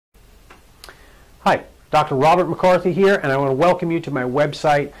Hi, Dr. Robert McCarthy here, and I want to welcome you to my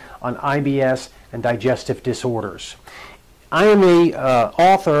website on IBS and digestive disorders. I am the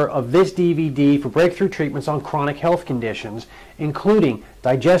author of this DVD for breakthrough treatments on chronic health conditions, including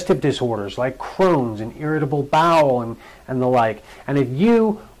digestive disorders like Crohn's and irritable bowel and the like. And if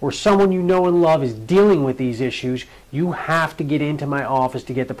you or someone you know and love is dealing with these issues, you have to get into my office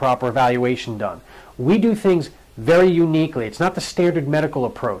to get the proper evaluation done. We do things very uniquely. It's not the standard medical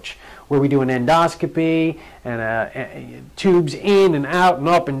approach where we do an endoscopy and tubes in and out and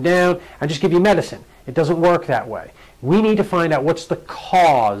up and down and just give you medicine. It doesn't work that way. We need to find out what's the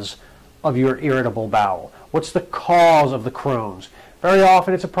cause of your irritable bowel. What's the cause of the Crohn's? Very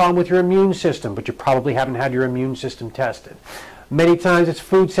often it's a problem with your immune system, but you probably haven't had your immune system tested. Many times it's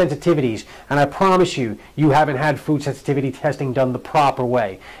food sensitivities, and I promise you, you haven't had food sensitivity testing done the proper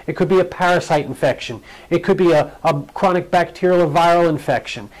way. It could be a parasite infection. It could be a chronic bacterial or viral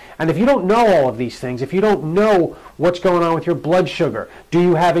infection. And if you don't know all of these things, if you don't know what's going on with your blood sugar, do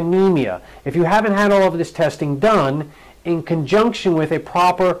you have anemia? If you haven't had all of this testing done, in conjunction with a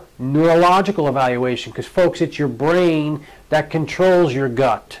proper neurological evaluation, because folks, it's your brain that controls your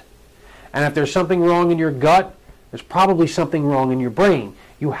gut. And if there's something wrong in your gut, there's probably something wrong in your brain.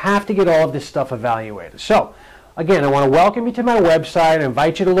 You have to get all of this stuff evaluated. So, again, I want to welcome you to my website. I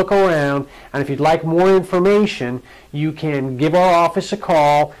invite you to look around. And if you'd like more information, you can give our office a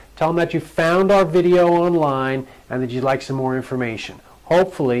call, tell them that you found our video online and that you'd like some more information.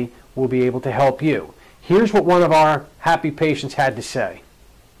 Hopefully, we'll be able to help you. Here's what one of our happy patients had to say.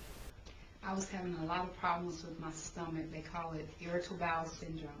 I was having a lot of problems with my stomach. They call it irritable bowel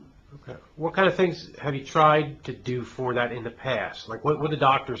syndrome. Okay. What kind of things have you tried to do for that in the past? Like what the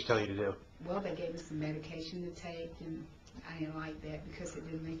doctors tell you to do? Well, they gave me some medication to take, and I didn't like that because it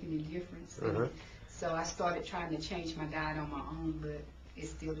didn't make any difference. So I started trying to change my diet on my own, but it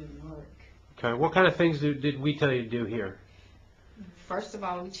still didn't work. Okay. What kind of things did we tell you to do here? First of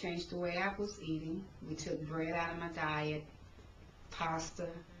all, we changed the way I was eating. We took bread out of my diet, pasta,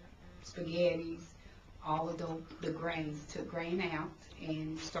 spaghettis, all of the grains, took grain out,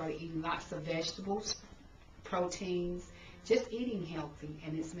 and started eating lots of vegetables, proteins, just eating healthy,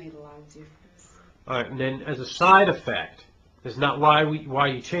 and it's made a lot of difference. All right, and then as a side effect, it's not why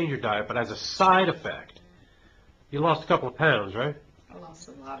you change your diet, but as a side effect, you lost a couple of pounds, right? I lost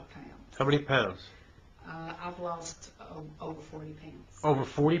a lot of pounds. How many pounds? I've lost over 40 pounds. Over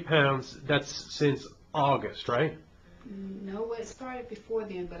 40 pounds, that's since August, right? No, it started before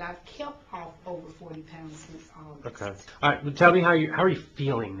then, but I've kept off over 40 pounds since August. Okay. All right, well, tell me how are you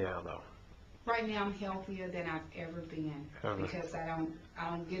feeling now, though? Right now, I'm healthier than I've ever been because I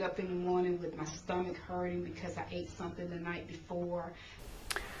don't get up in the morning with my stomach hurting because I ate something the night before.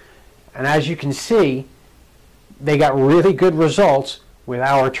 And as you can see, they got really good results with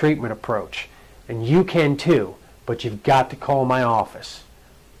our treatment approach. And you can too, but you've got to call my office.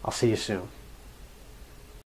 I'll see you soon.